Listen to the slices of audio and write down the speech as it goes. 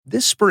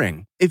This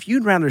spring, if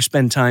you'd rather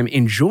spend time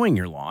enjoying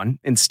your lawn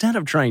instead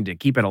of trying to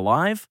keep it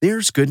alive,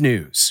 there's good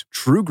news.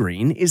 True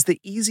Green is the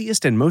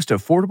easiest and most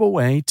affordable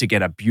way to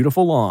get a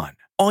beautiful lawn.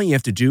 All you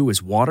have to do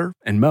is water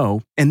and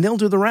mow, and they'll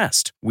do the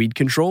rest. Weed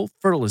control,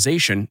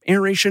 fertilization,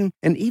 aeration,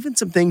 and even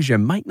some things you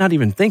might not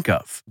even think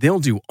of. They'll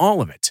do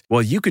all of it,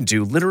 while you can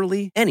do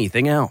literally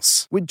anything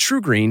else. With True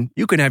Green,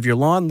 you can have your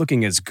lawn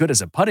looking as good as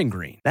a putting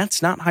green.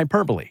 That's not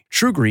hyperbole.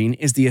 True Green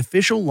is the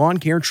official lawn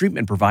care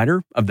treatment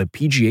provider of the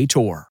PGA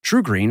Tour.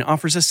 True Green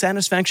offers a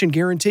satisfaction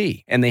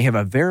guarantee, and they have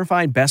a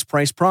verified best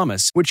price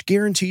promise, which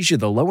guarantees you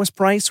the lowest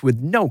price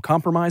with no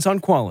compromise on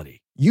quality.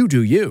 You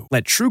do you.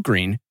 Let True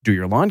Green do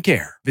your lawn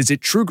care. Visit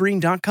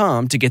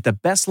truegreen.com to get the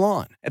best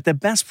lawn at the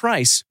best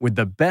price with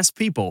the best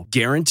people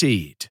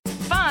guaranteed.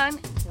 Fun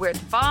with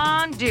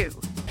fondue.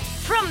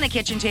 From the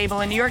kitchen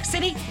table in New York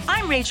City,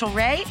 I'm Rachael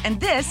Ray,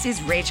 and this is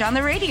Rach on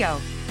the Radio.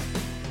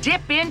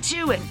 Dip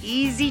into an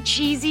easy,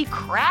 cheesy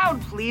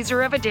crowd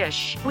pleaser of a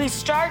dish. We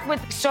start with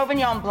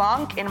Sauvignon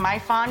Blanc in my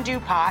fondue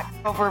pot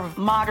over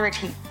moderate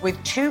heat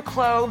with 2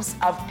 cloves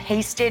of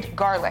pasted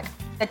garlic,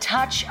 a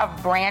touch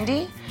of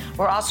brandy.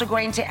 We're also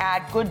going to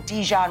add good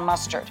Dijon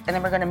mustard, and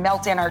then we're going to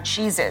melt in our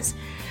cheeses.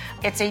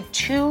 It's a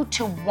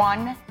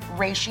 2-to-1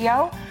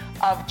 ratio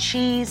of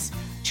cheese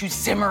to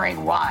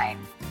simmering wine.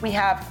 We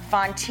have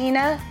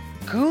Fontina,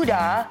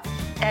 Gouda,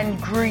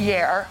 and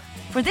Gruyere.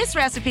 For this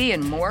recipe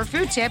and more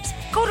food tips,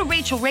 go to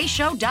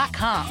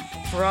RachelRayShow.com.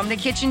 From the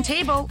kitchen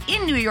table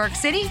in New York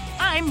City,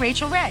 I'm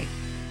Rachael Ray.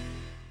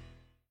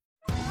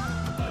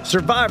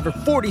 Survivor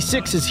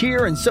 46 is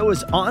here, and so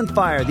is On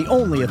Fire, the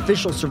only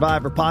official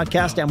Survivor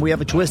podcast, and we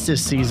have a twist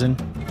this season.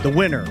 The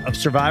winner of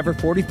Survivor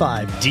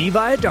 45, Dee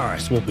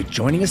Valladares, will be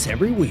joining us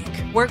every week.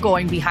 We're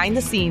going behind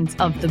the scenes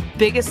of the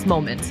biggest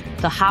moments,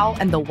 the how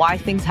and the why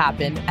things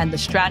happen, and the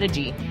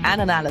strategy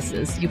and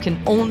analysis you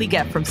can only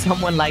get from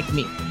someone like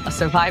me, a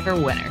Survivor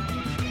winner.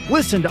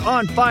 Listen to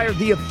On Fire,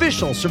 the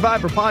official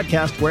Survivor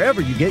podcast, wherever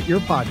you get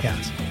your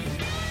podcasts.